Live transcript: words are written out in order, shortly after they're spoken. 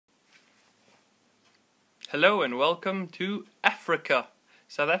Hello and welcome to Africa,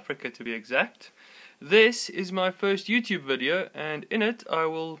 South Africa to be exact. This is my first YouTube video, and in it I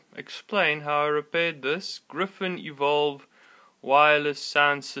will explain how I repaired this Griffin Evolve wireless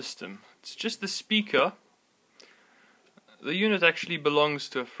sound system. It's just the speaker. The unit actually belongs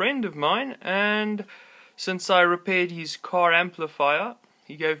to a friend of mine, and since I repaired his car amplifier,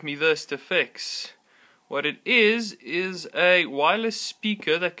 he gave me this to fix. What it is a wireless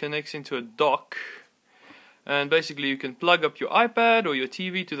speaker that connects into a dock. And basically you can plug up your iPad or your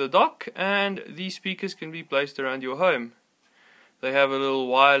TV to the dock, and these speakers can be placed around your home. They have a little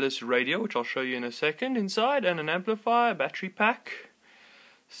wireless radio, which I'll show you in a second, inside, and an amplifier, battery pack.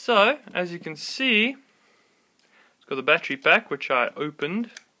 So, as you can see, it's got the battery pack, which I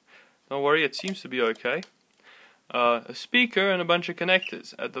opened. Don't worry, it seems to be okay. A speaker and a bunch of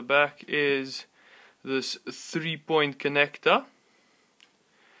connectors. At the back is this 3-point connector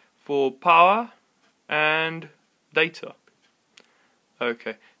for power and data.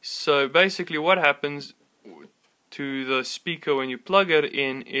 Okay, so basically what happens to the speaker when you plug it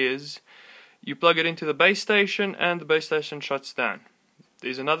in is you plug it into the base station and the base station shuts down.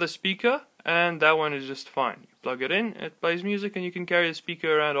 There's another speaker and that one is just fine. You plug it in, it plays music, and you can carry the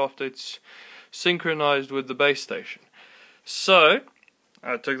speaker around after it's synchronized with the base station. So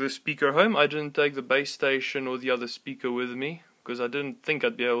I took the speaker home. I didn't take the base station or the other speaker with me because I didn't think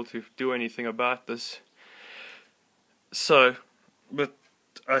I'd be able to do anything about this. So, but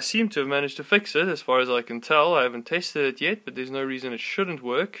I seem to have managed to fix it as far as I can tell. I haven't tested it yet, but there's no reason it shouldn't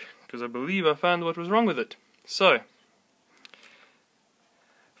work because I believe I found what was wrong with it. So,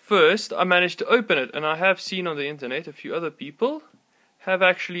 first I managed to open it, and I have seen on the internet a few other people have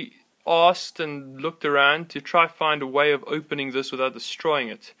actually asked and looked around to try find a way of opening this without destroying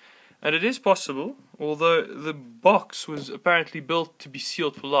it. And it is possible, although the box was apparently built to be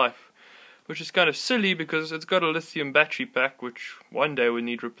sealed for life, which is kind of silly because it's got a lithium battery pack, which one day would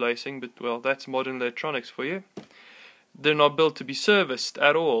need replacing, but well, that's modern electronics for you. They're not built to be serviced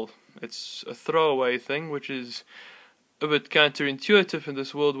at all. It's a throwaway thing, which is a bit counterintuitive in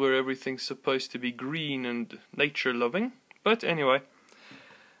this world where everything's supposed to be green and nature-loving. But anyway,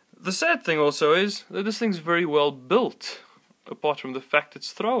 the sad thing also is that this thing's very well built. Apart from the fact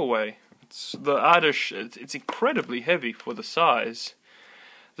it's throwaway. It's incredibly heavy for the size.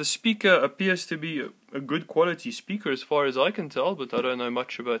 The speaker appears to be a good quality speaker as far as I can tell, but I don't know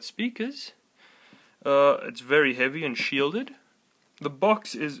much about speakers. It's very heavy and shielded. The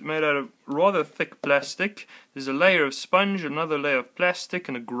box is made out of rather thick plastic. There's a layer of sponge, another layer of plastic,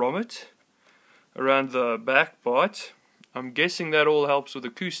 and a grommet around the back part. I'm guessing that all helps with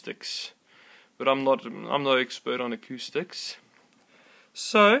acoustics, but I'm no expert on acoustics.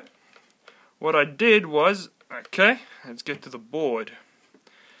 So what I did was, okay, let's get to the board.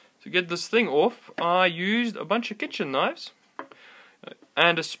 To get this thing off, I used a bunch of kitchen knives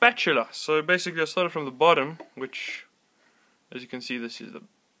and a spatula. So basically I started from the bottom, which, as you can see, this is the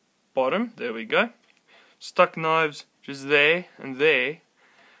bottom. There we go. Stuck knives just there,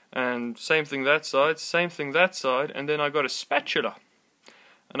 and same thing that side, same thing that side, and then I got a spatula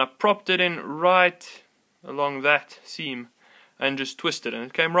and I propped it in right along that seam and just twisted, and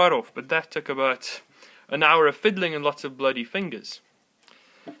it came right off. But that took about an hour of fiddling and lots of bloody fingers.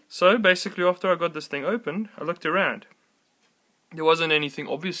 So basically after I got this thing opened, I looked around. There wasn't anything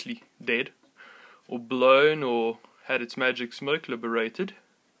obviously dead or blown or had its magic smoke liberated.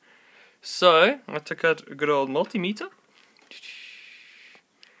 So I took out a good old multimeter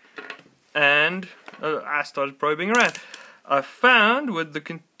and I started probing around. I found with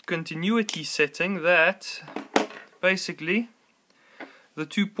the continuity setting that basically the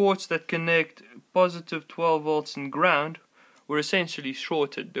two ports that connect positive 12 volts and ground were essentially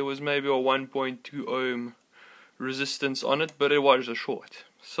shorted. There was maybe a 1.2 ohm resistance on it, but it was a short.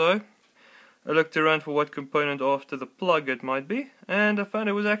 So I looked around for what component after the plug it might be, and I found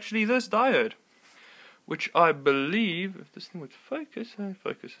it was actually this diode, which I believe, if this thing would focus, it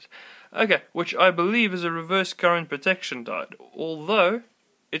focuses. Okay, which I believe is a reverse current protection diode. Although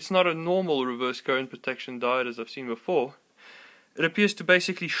it's not a normal reverse current protection diode as I've seen before. It appears to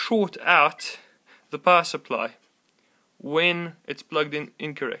basically short out the power supply when it's plugged in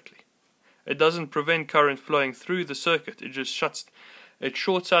incorrectly. It doesn't prevent current flowing through the circuit. It just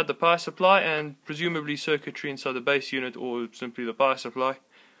shorts out the power supply, and presumably circuitry inside the base unit or simply the power supply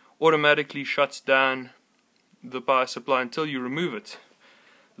automatically shuts down the power supply until you remove it.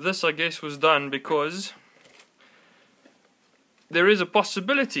 This, I guess, was done because there is a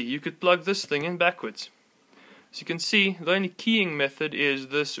possibility you could plug this thing in backwards. As you can see, the only keying method is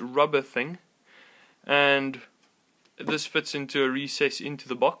this rubber thing, and this fits into a recess into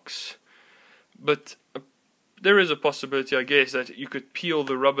the box. But there is a possibility, I guess, that you could peel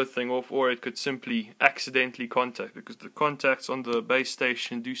the rubber thing off, or it could simply accidentally contact, because the contacts on the base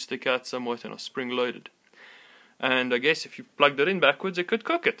station do stick out somewhat and are spring loaded. And I guess if you plugged it in backwards, it could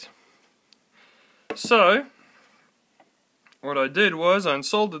cook it. So what I did was I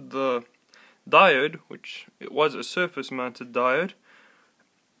unsoldered the diode, which it was a surface mounted diode,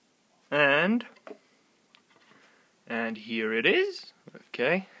 and here it is.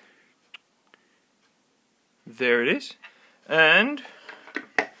 Okay, there it is, and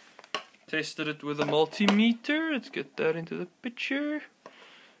tested it with a multimeter. Let's get that into the picture,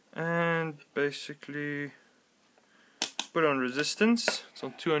 and basically put on resistance. It's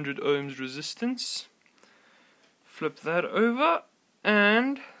on 200 ohms resistance. Flip that over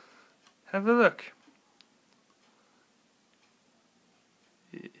and have a look.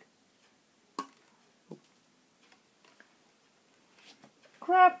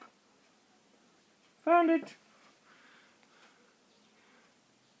 Crap! Found it.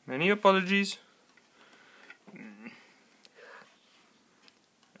 Many apologies.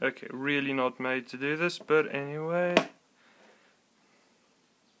 Okay, really not made to do this, but anyway.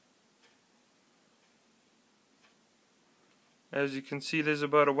 As you can see, there's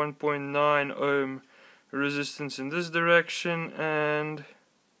about a 1.9 ohm resistance in this direction, and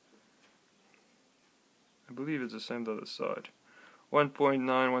I believe it's the same the other side. 1.9,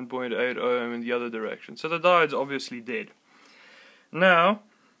 1.8 ohm in the other direction. So the diode's obviously dead. Now,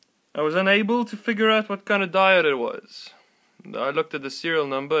 I was unable to figure out what kind of diode it was. I looked at the serial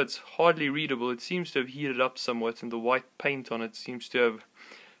number. It's hardly readable. It seems to have heated up somewhat, and the white paint on it seems to have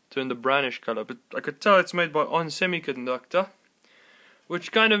turned a brownish color. But I could tell it's made by ON Semiconductor,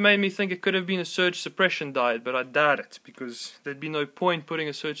 which kind of made me think it could have been a surge suppression diode, but I doubt it, because there'd be no point putting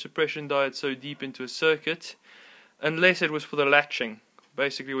a surge suppression diode so deep into a circuit unless it was for the latching.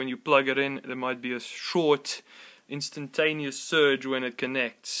 Basically, when you plug it in, there might be a short, instantaneous surge when it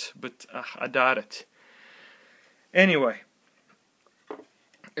connects, but I doubt it. Anyway,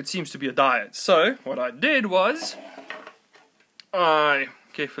 it seems to be a diode. So, what I did was I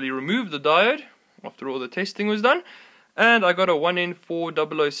carefully removed the diode after all the testing was done, and I got a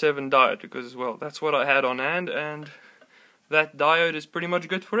 1N4007 diode, because, well, that's what I had on hand, and that diode is pretty much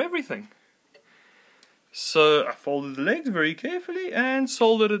good for everything. So I folded the legs very carefully and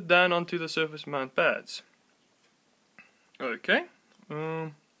soldered it down onto the surface mount pads. Okay.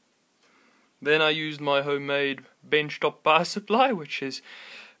 Then I used my homemade benchtop power supply, which is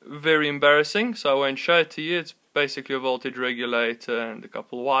very embarrassing, so I won't show it to you. It's basically a voltage regulator and a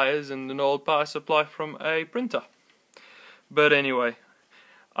couple of wires and an old power supply from a printer. But anyway,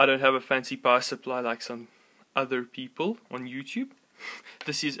 I don't have a fancy power supply like some other people on YouTube.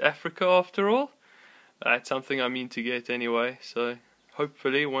 This is Africa after all. That's something I mean to get anyway, so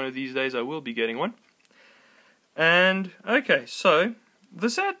hopefully one of these days I will be getting one. And okay, so the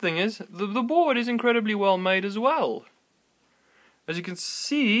sad thing is the board is incredibly well made as well. As you can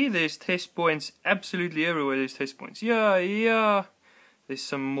see, there's test points absolutely everywhere. There's test points. Yeah. There's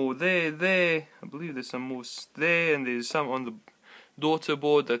some more there. I believe there's some more there, and there's some on the daughter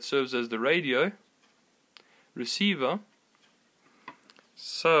board that serves as the radio receiver.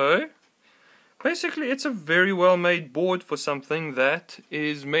 So basically, it's a very well made board for something that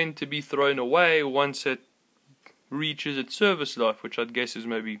is meant to be thrown away once it reaches its service life, which I'd guess is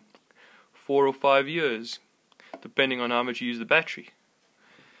maybe 4 or 5 years, depending on how much you use the battery.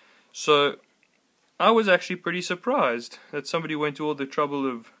 So I was actually pretty surprised that somebody went to all the trouble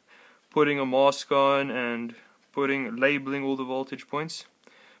of putting a mask on and labeling all the voltage points.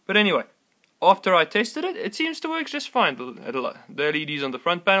 But anyway, after I tested it, it seems to work just fine. The LEDs on the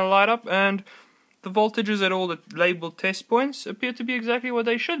front panel light up, and the voltages at all the labeled test points appear to be exactly what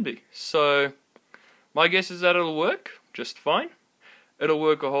they should be. So my guess is that it'll work just fine. It'll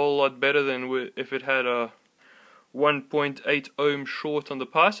work a whole lot better than if it had a 1.8 ohm short on the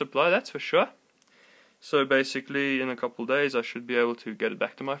power supply, that's for sure. So basically, in a couple of days, I should be able to get it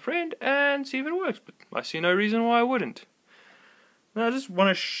back to my friend and see if it works. But I see no reason why I wouldn't. Now, I just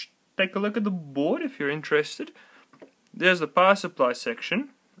want to take a look at the board if you're interested. There's the power supply section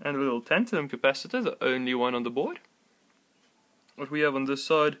and a little tantalum capacitor, the only one on the board. What we have on this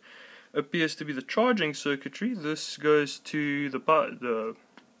side appears to be the charging circuitry. This goes to the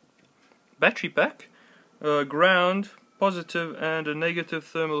battery pack, ground, positive and a negative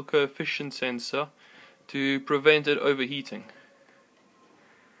thermal coefficient sensor to prevent it overheating.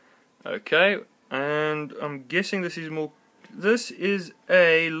 Okay, and I'm guessing this is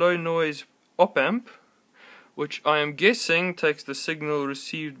a low noise op amp, which I am guessing takes the signal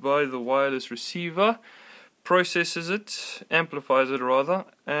received by the wireless receiver, processes it, amplifies it rather,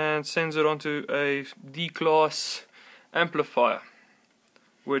 and sends it onto a D-class amplifier,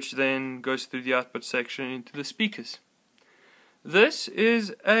 which then goes through the output section into the speakers. This is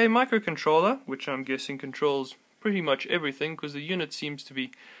a microcontroller, which I'm guessing controls pretty much everything, because the unit seems to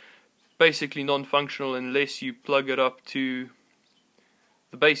be basically non-functional unless you plug it up to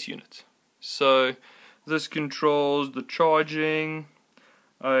the base unit. So this controls the charging.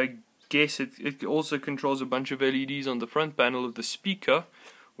 I guess it also controls a bunch of LEDs on the front panel of the speaker,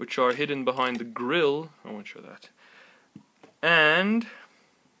 which are hidden behind the grill. I won't show that. And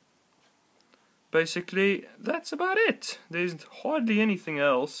basically that's about it. There's hardly anything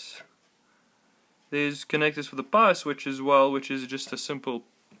else. There's connectors for the power switch as well, which is just a simple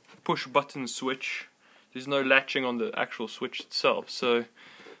push button switch. There's no latching on the actual switch itself, so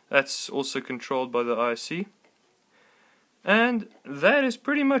that's also controlled by the IC. And that is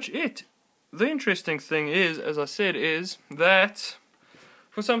pretty much it. The interesting thing is, as I said, is that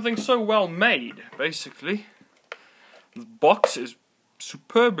for something so well made, basically, the box is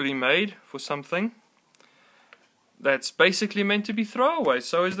superbly made for something that's basically meant to be throwaway.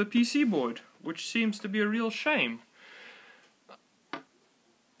 So is the PC board, which seems to be a real shame.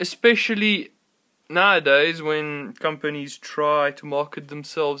 Especially nowadays when companies try to market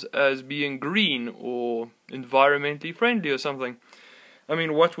themselves as being green or environmentally friendly or something. I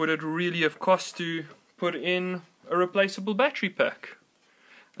mean, what would it really have cost to put in a replaceable battery pack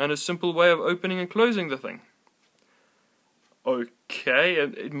and a simple way of opening and closing the thing? Okay,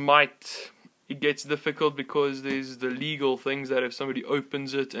 it gets difficult because there's the legal things that if somebody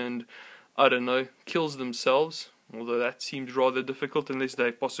opens it and, I don't know, kills themselves, although that seems rather difficult unless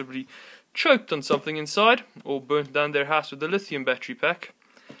they possibly choked on something inside or burnt down their house with a lithium battery pack.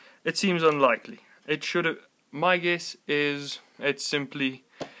 It seems unlikely. It should have. My guess is it's simply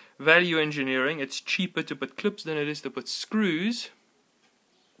value engineering. It's cheaper to put clips than it is to put screws,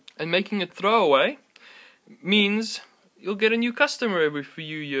 and making it throwaway means you'll get a new customer every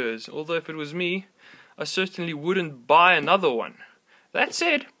few years. Although if it was me, I certainly wouldn't buy another one. That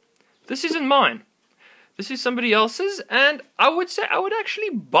said, this isn't mine. This is somebody else's, and I would say I would actually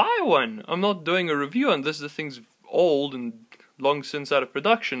buy one. I'm not doing a review on this. The thing's old and long since out of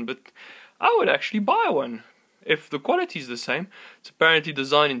production, but I would actually buy one if the quality's the same. It's apparently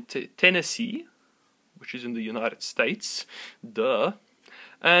designed in Tennessee, which is in the United States, duh,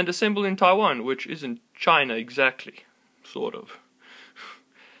 and assembled in Taiwan, which isn't China exactly, sort of.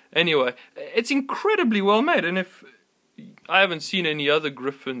 Anyway, it's incredibly well made, and if I haven't seen any other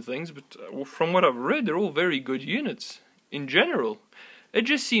Griffin things, but from what I've read, they're all very good units in general. It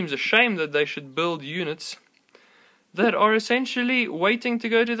just seems a shame that they should build units that are essentially waiting to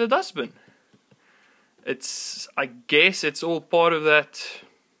go to the dustbin. I guess it's all part of that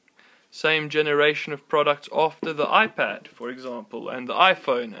same generation of products after the iPad, for example, and the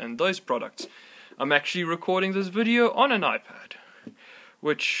iPhone and those products. I'm actually recording this video on an iPad,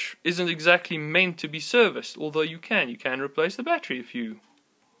 which isn't exactly meant to be serviced, although you can replace the battery if you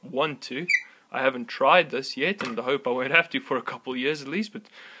want to. I haven't tried this yet, and I hope I won't have to for a couple of years at least, but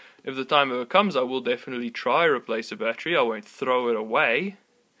if the time ever comes, I will definitely try to replace a battery. I won't throw it away.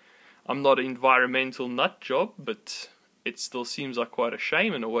 I'm not an environmental nut job, but it still seems like quite a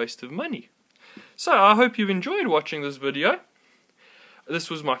shame and a waste of money. So I hope you've enjoyed watching this video. This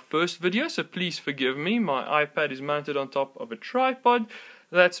was my first video, so please forgive me. My iPad is mounted on top of a tripod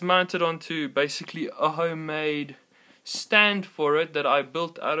that's mounted onto basically a homemade stand for it that I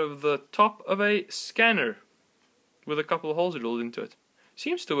built out of the top of a scanner with a couple of holes drilled into it.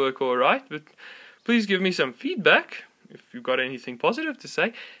 Seems to work alright, but please give me some feedback if you've got anything positive to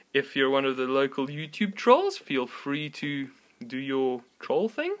say. If you're one of the local YouTube trolls, feel free to do your troll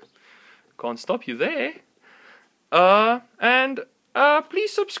thing. Can't stop you there.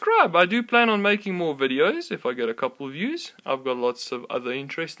 Please subscribe. I do plan on making more videos if I get a couple of views. I've got lots of other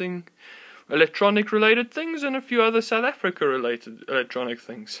interesting electronic related things and a few other South Africa related electronic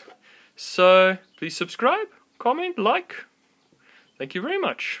things. So please subscribe, comment, like. Thank you very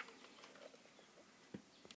much.